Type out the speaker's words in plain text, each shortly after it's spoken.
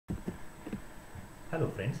Hello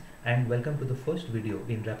friends, and welcome to the first video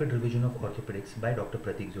in Rapid Revision of Orthopaedics by Dr.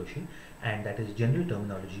 Prateek Joshi, and that is General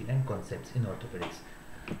Terminology and Concepts in Orthopaedics.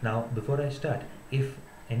 Now before I start, if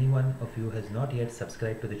anyone of you has not yet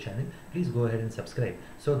subscribed to the channel, please go ahead and subscribe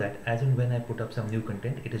so that as and when I put up some new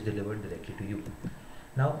content, it is delivered directly to you.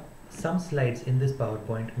 Now some slides in this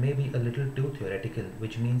PowerPoint may be a little too theoretical,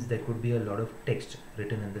 which means there could be a lot of text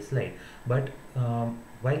written in the slide, but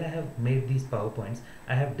while I have made these PowerPoints,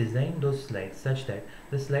 I have designed those slides such that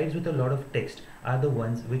the slides with a lot of text are the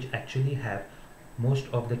ones which actually have most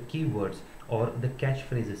of the keywords or the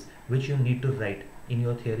catchphrases which you need to write in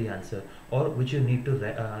your theory answer, or which you need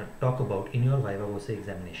to talk about in your viva-voce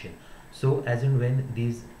examination. So as and when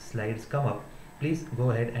these slides come up, please go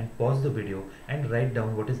ahead and pause the video and write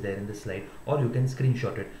down what is there in the slide, or you can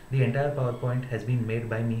screenshot it. The entire PowerPoint has been made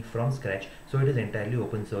by me from scratch, so it is entirely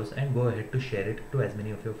open source, and go ahead to share it to as many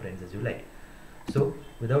of your friends as you like. So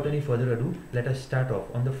without any further ado, let us start off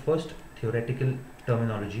on the first theoretical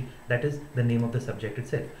terminology, that is the name of the subject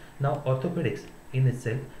itself. Now orthopedics in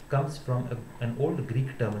itself comes from an old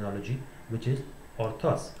Greek terminology, which is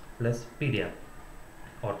orthos plus pedia.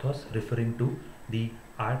 Orthos referring to the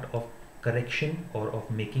art of correction or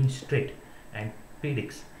of making straight, and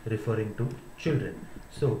pedics referring to children.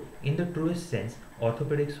 So in the truest sense,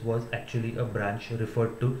 orthopedics was actually a branch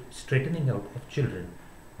referred to straightening out of children,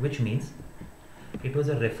 which means it was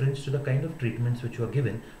a reference to the kind of treatments which were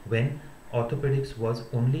given when orthopedics was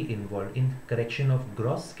only involved in correction of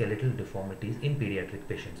gross skeletal deformities in pediatric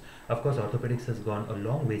patients. Of course, orthopedics has gone a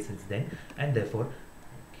long way since then, and therefore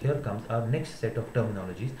here comes our next set of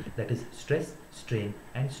terminologies, that is stress, strain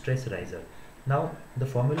and stress riser. Now the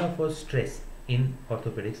formula for stress in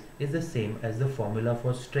orthopedics is the same as the formula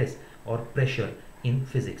for stress or pressure in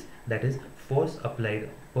physics, that is force applied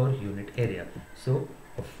per unit area. So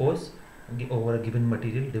a force over a given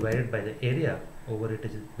material divided by the area over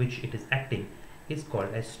which it is acting is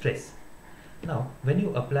called as stress. Now when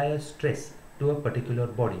you apply a stress to a particular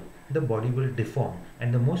body, the body will deform,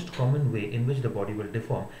 and the most common way in which the body will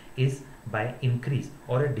deform is by increase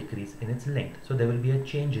or a decrease in its length. So there will be a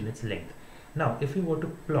change in its length. Now if you were to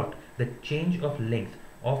plot the change of length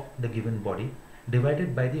of the given body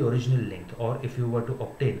divided by the original length, or if you were to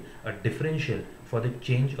obtain a differential for the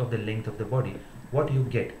change of the length of the body, what you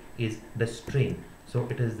get is the strain. So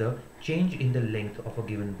it is the change in the length of a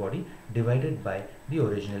given body divided by the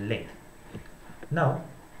original length. Now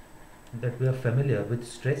that we are familiar with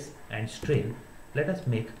stress and strain, let us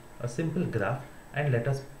make a simple graph and let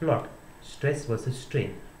us plot stress versus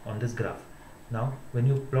strain on this graph. Now when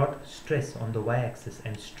you plot stress on the y-axis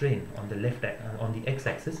and strain on the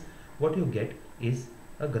x-axis, what you get is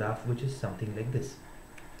a graph which is something like this.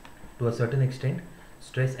 To a certain extent,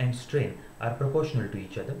 stress and strain are proportional to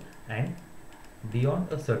each other, and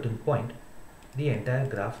beyond a certain point the entire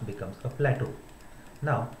graph becomes a plateau.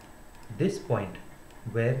 Now this point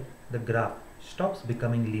where the graph stops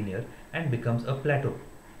becoming linear and becomes a plateau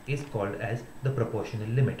is called as the proportional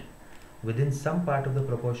limit. Within some part of the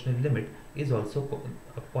proportional limit is also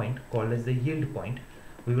a point called as the yield point.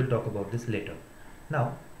 We will talk about this later.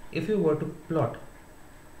 Now if you were to plot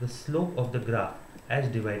the slope of the graph as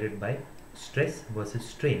divided by stress versus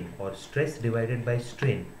strain, or stress divided by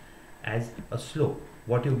strain as a slope,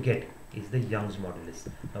 what you get is the Young's modulus.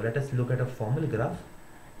 Now let us look at a formal graph.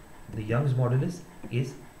 The Young's modulus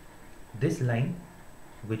is this line,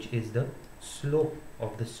 which is the slope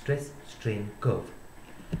of the stress strain curve.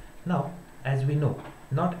 Now as we know,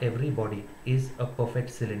 not every body is a perfect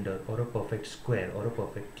cylinder or a perfect square or a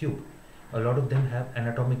perfect cube. A lot of them have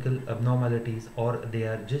anatomical abnormalities, or they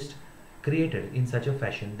are just created in such a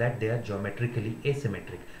fashion that they are geometrically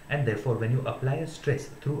asymmetric, and therefore when you apply a stress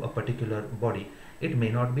through a particular body, it may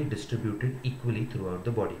not be distributed equally throughout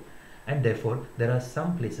the body, and therefore there are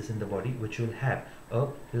some places in the body which will have a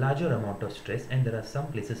larger amount of stress, and there are some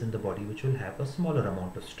places in the body which will have a smaller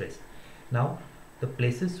amount of stress. Now the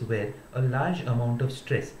places where a large amount of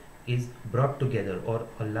stress is brought together, or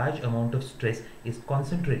a large amount of stress is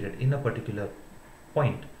concentrated in a particular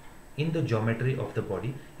point in the geometry of the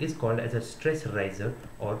body, is called as a stress riser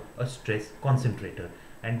or a stress concentrator,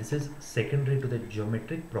 and this is secondary to the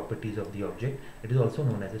geometric properties of the object. It is also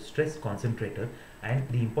known as a stress concentrator, and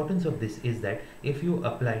the importance of this is that if you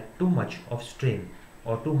apply too much of strain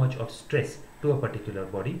or too much of stress to a particular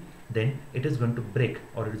body, then it is going to break,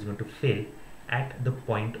 or it is going to fail at the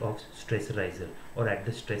point of stress riser or at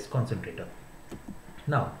the stress concentrator.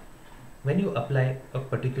 Now when you apply a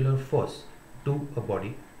particular force to a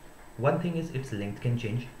body, one thing is its length can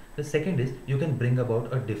change. The second is you can bring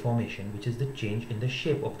about a deformation, which is the change in the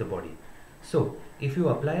shape of the body. So if you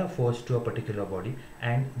apply a force to a particular body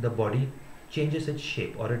and the body changes its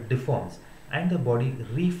shape or it deforms, and the body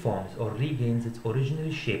reforms or regains its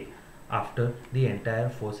original shape after the entire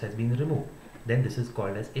force has been removed, then this is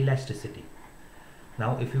called as elasticity.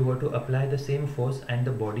 Now if you were to apply the same force and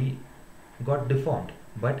the body got deformed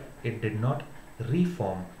but it did not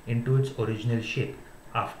reform into its original shape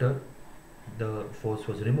after the force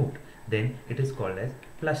was removed, then it is called as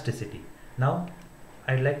plasticity. Now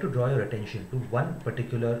I'd like to draw your attention to one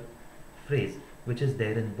particular phrase which is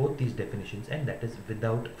there in both these definitions, and that is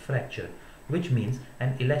without fracture, which means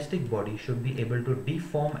an elastic body should be able to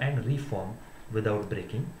deform and reform without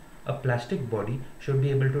breaking. A plastic body should be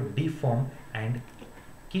able to deform and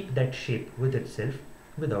keep that shape with itself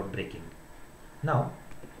without breaking. Now,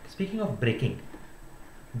 speaking of breaking,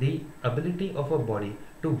 the ability of a body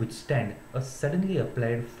to withstand a suddenly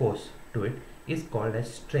applied force to it is called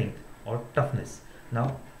as strength or toughness.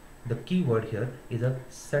 Now, the key word here is a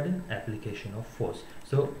sudden application of force.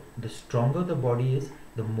 So, the stronger the body is,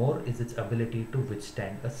 the more is its ability to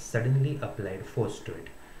withstand a suddenly applied force to it.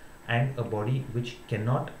 And a body which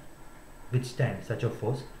cannot withstand such a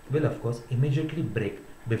force will of course immediately break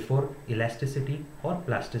before elasticity or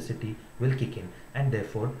plasticity will kick in, and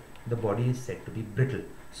therefore the body is said to be brittle.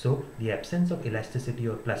 So the absence of elasticity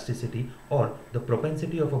or plasticity, or the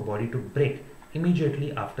propensity of a body to break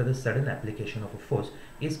immediately after the sudden application of a force,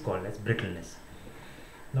 is called as brittleness.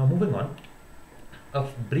 Now moving on, a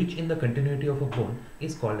breach in the continuity of a bone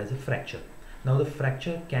is called as a fracture. Now the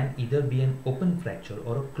fracture can either be an open fracture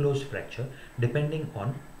or a closed fracture depending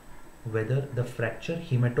on whether the fracture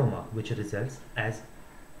hematoma which results as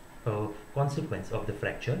a consequence of the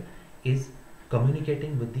fracture is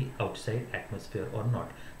communicating with the outside atmosphere or not.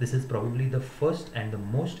 This is probably the first and the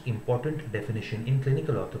most important definition in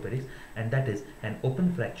clinical orthopedics, and that is an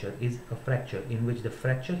open fracture is a fracture in which the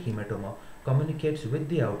fracture hematoma communicates with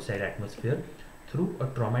the outside atmosphere through a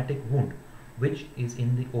traumatic wound which is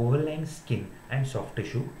in the overlying skin and soft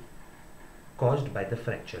tissue caused by the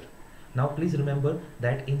fracture. Now please remember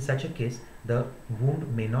that in such a case the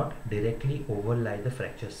wound may not directly overlie the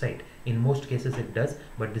fracture site. In most cases it does,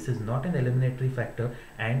 but this is not an eliminatory factor,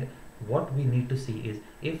 and what we need to see is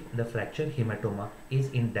if the fracture hematoma is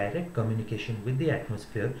in direct communication with the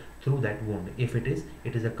atmosphere through that wound. If it is,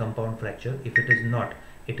 it is a compound fracture. If it is not,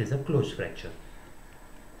 it is a closed fracture.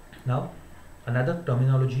 Now another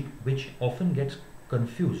terminology which often gets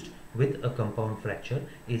confused with a compound fracture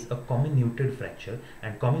is a comminuted fracture,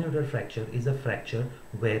 and comminuted fracture is a fracture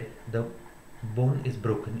where the bone is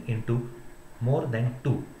broken into more than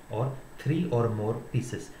 2 or 3 or more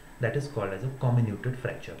pieces. That is called as a comminuted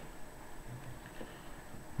fracture.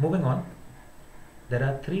 Moving on, there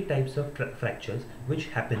are 3 types of fractures which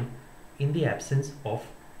happen in the absence of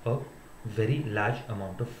a very large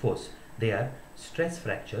amount of force. They are stress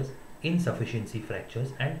fractures, insufficiency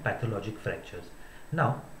fractures, and pathologic fractures.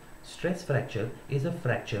 Now, stress fracture is a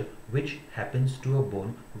fracture which happens to a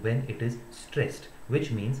bone when it is stressed,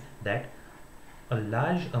 which means that a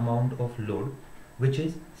large amount of load which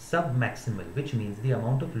is submaximal, which means the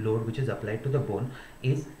amount of load which is applied to the bone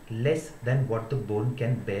is less than what the bone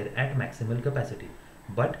can bear at maximal capacity.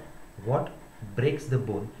 But what breaks the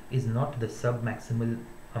bone is not the submaximal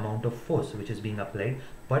amount of force which is being applied,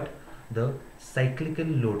 but the cyclical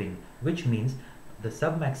loading, which means the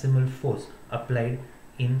submaximal force applied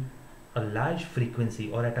in a large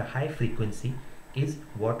frequency or at a high frequency is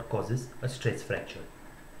what causes a stress fracture.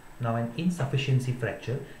 Now an insufficiency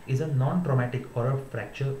fracture is a non-traumatic or a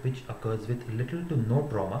fracture which occurs with little to no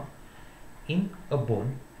trauma in a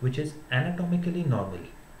bone which is anatomically normal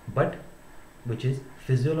but which is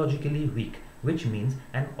physiologically weak, which means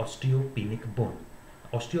an osteopenic bone.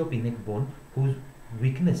 Osteopenic bone whose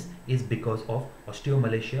weakness is because of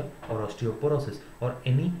osteomalacia or osteoporosis or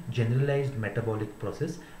any generalized metabolic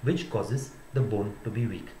process which causes the bone to be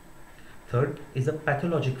weak. Third is a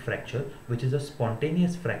pathologic fracture, which is a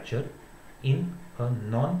spontaneous fracture in a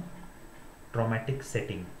non-traumatic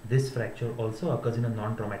setting. This fracture also occurs in a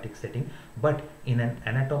non-traumatic setting but in an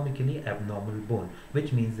anatomically abnormal bone,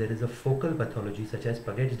 which means there is a focal pathology such as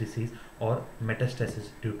Paget's disease or metastasis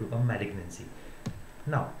due to a malignancy.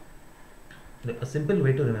 Now, a simple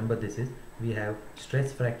way to remember this is we have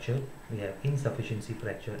stress fracture, we have insufficiency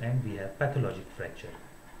fracture, and we have pathologic fracture.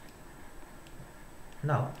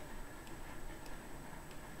 Now,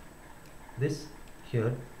 this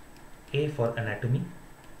here, A for anatomy,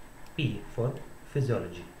 P for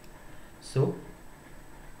physiology. So,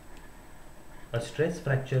 a stress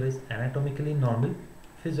fracture is anatomically normal,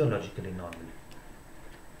 physiologically normal.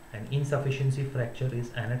 An insufficiency fracture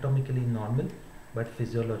is anatomically normal but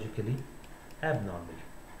physiologically abnormal,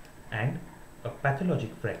 and a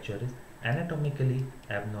pathologic fracture is anatomically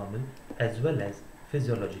abnormal as well as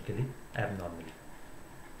physiologically abnormal.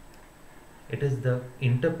 It is the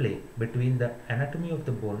interplay between the anatomy of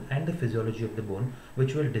the bone and the physiology of the bone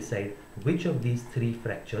which will decide which of these three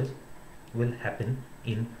fractures will happen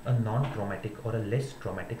in a non-traumatic or a less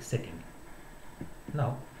traumatic setting.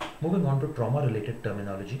 Now, moving on to trauma-related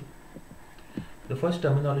terminology. The first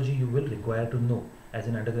terminology you will require to know as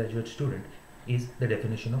an undergraduate student is the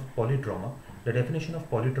definition of polytrauma. The definition of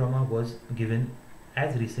polytrauma was given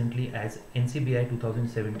as recently as NCBI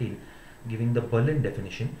 2017, giving the Berlin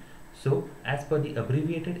definition. So, as per the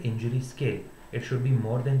abbreviated injury scale, it should be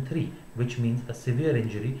more than 3, which means a severe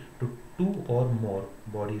injury to 2 or more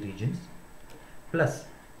body regions, plus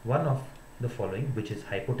one of the following, which is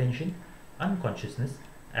hypotension, unconsciousness,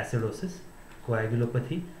 acidosis,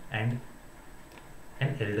 coagulopathy, and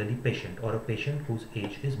an elderly patient or a patient whose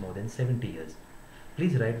age is more than 70 years.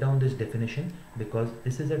 Please write down this definition because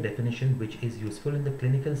this is a definition which is useful in the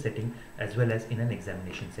clinical setting as well as in an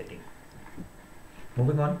examination setting.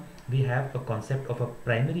 Moving on, we have a concept of a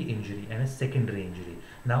primary injury and a secondary injury.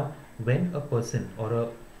 Now, when a person or a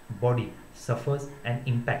body suffers an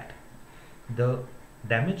impact, the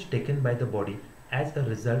damage taken by the body as a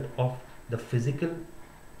result of the physical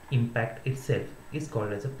impact itself is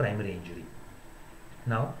called as a primary injury.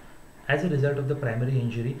 Now, as a result of the primary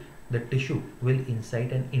injury, the tissue will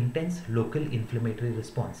incite an intense local inflammatory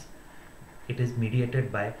response. It is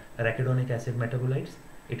mediated by arachidonic acid metabolites.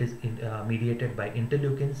 It is mediated by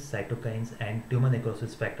interleukins, cytokines, and tumor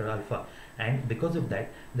necrosis factor alpha. And because of that,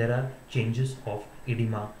 there are changes of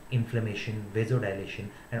edema, inflammation, vasodilation,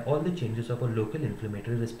 and all the changes of a local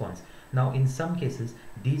inflammatory response. Now, in some cases,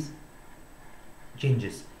 these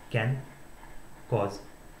changes can cause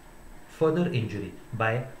further injury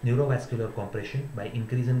by neurovascular compression, by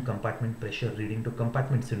increase in compartment pressure leading to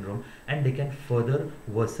compartment syndrome, and they can further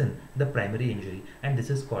worsen the primary injury, and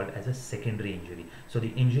this is called as a secondary injury. So the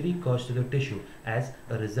injury caused to the tissue as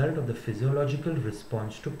a result of the physiological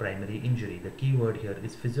response to primary injury. The key word here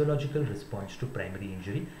is physiological response to primary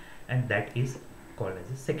injury, and that is called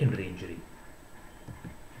as a secondary injury.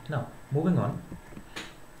 Now, moving on,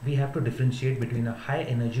 we have to differentiate between a high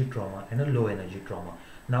energy trauma and a low energy trauma.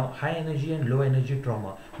 Now, high energy and low energy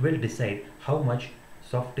trauma will decide how much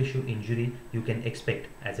soft tissue injury you can expect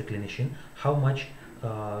as a clinician, how much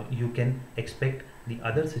you can expect the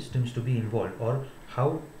other systems to be involved, or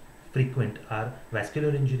how frequent are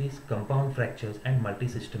vascular injuries, compound fractures, and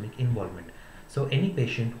multisystemic involvement. So any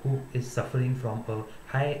patient who is suffering from a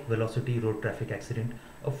high velocity road traffic accident,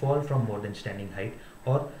 a fall from more than standing height,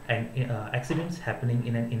 or accidents happening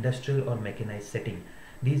in an industrial or mechanized setting,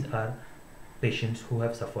 these are patients who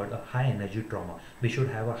have suffered a high energy trauma. We should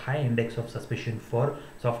have a high index of suspicion for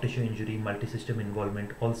soft tissue injury, multisystem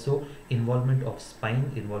involvement, also involvement of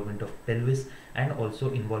spine, involvement of pelvis, and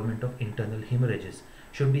also involvement of internal hemorrhages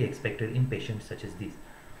should be expected in patients such as these.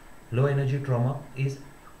 Low energy trauma is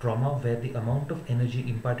trauma where the amount of energy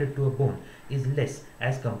imparted to a bone is less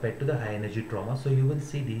as compared to the high energy trauma. So you will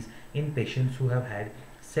see these in patients who have had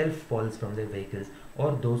self falls from their vehicles,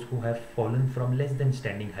 or those who have fallen from less than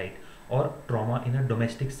standing height, or trauma in a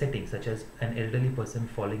domestic setting such as an elderly person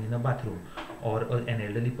falling in a bathroom, or an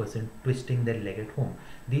elderly person twisting their leg at home.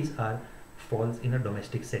 These are falls in a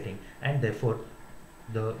domestic setting, and therefore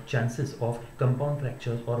the chances of compound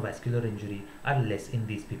fractures or vascular injury are less in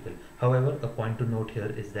these people. However, a point to note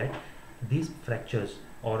here is that these fractures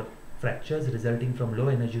or fractures resulting from low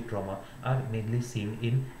energy trauma are mainly seen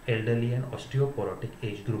in elderly and osteoporotic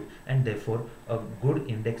age group, and therefore a good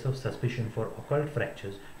index of suspicion for occult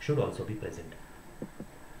fractures should also be present.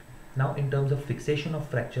 Now, in terms of fixation of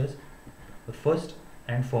fractures, the first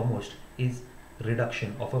and foremost is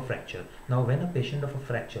reduction of a fracture. Now, when a patient of a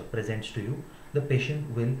fracture presents to you, the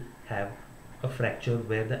patient will have a fracture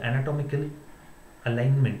where the anatomical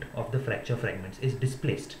alignment of the fracture fragments is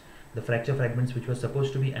displaced. The fracture fragments which were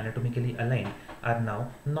supposed to be anatomically aligned are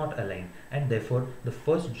now not aligned, and therefore the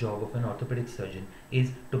first job of an orthopedic surgeon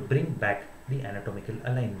is to bring back the anatomical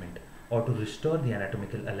alignment or to restore the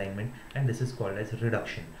anatomical alignment, and this is called as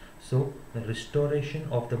reduction. So the restoration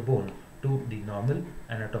of the bone to the normal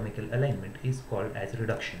anatomical alignment is called as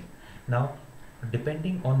reduction. Now,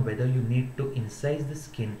 depending on whether you need to incise the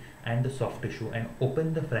skin and the soft tissue and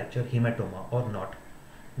open the fracture hematoma or not,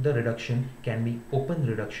 the reduction can be open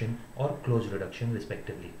reduction or closed reduction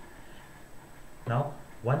respectively. Now,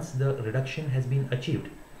 once the reduction has been achieved,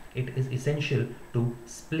 it is essential to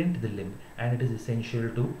splint the limb, and it is essential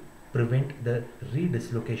to prevent the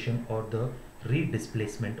redislocation or the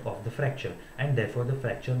redisplacement of the fracture, and therefore the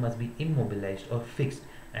fracture must be immobilized or fixed.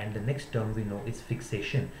 And the next term we know is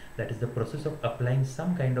fixation, that is the process of applying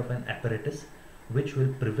some kind of an apparatus which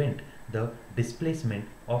will prevent the displacement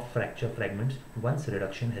of fracture fragments once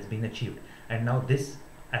reduction has been achieved. And now this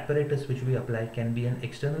apparatus which we apply can be an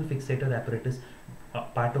external fixator apparatus, a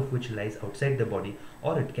part of which lies outside the body,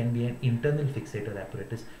 or it can be an internal fixator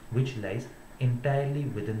apparatus which lies entirely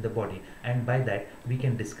within the body, and by that we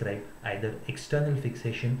can describe either external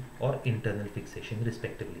fixation or internal fixation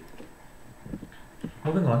respectively.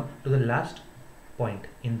 Moving on to the last point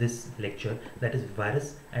in this lecture, that is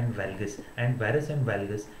varus and valgus. And varus and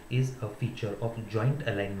valgus is a feature of joint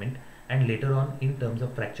alignment, and later on in terms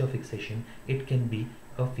of fracture fixation it can be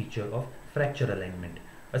a feature of fracture alignment.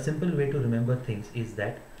 A simple way to remember things is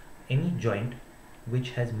that any joint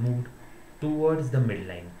which has moved towards the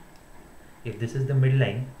midline, if this is the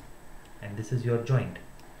midline and this is your joint,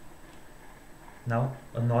 now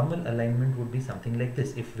a normal alignment would be something like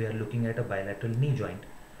this. If we are looking at a bilateral knee joint,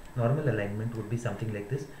 normal alignment would be something like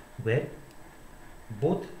this, where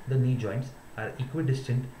both the knee joints are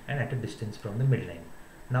equidistant and at a distance from the midline.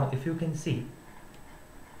 Now if you can see,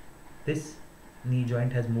 this knee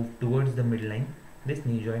joint has moved towards the midline, this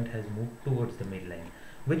knee joint has moved towards the midline,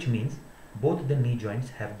 which means both the knee joints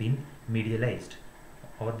have been medialized,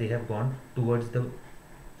 or they have gone towards the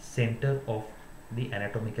center of the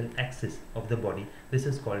anatomical axis of the body. This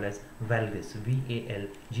is called as valgus,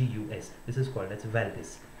 V-A-L-G-U-S. This is called as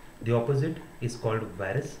valgus. The opposite is called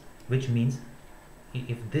varus, which means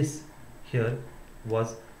if this here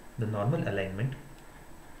was the normal alignment,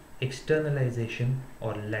 externalization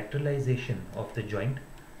or lateralization of the joint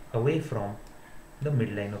away from the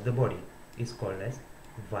midline of the body is called as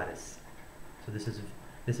varus. So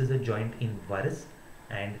this is a joint in varus,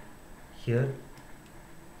 and here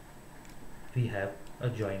we have a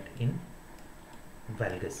joint in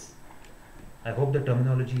valgus. I hope the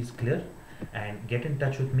terminology is clear, and get in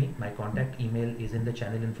touch with me. My contact email is in the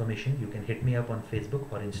channel information. You can hit me up on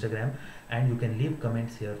Facebook or Instagram, and you can leave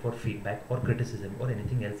comments here for feedback or criticism or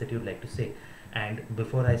anything else that you'd like to say. And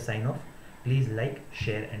before I sign off, please like,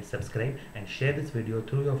 share and subscribe, and share this video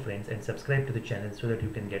through your friends, and subscribe to the channel so that you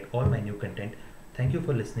can get all my new content. Thank you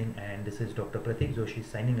for listening, and this is Dr. Prateek Joshi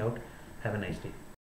signing out. Have a nice day.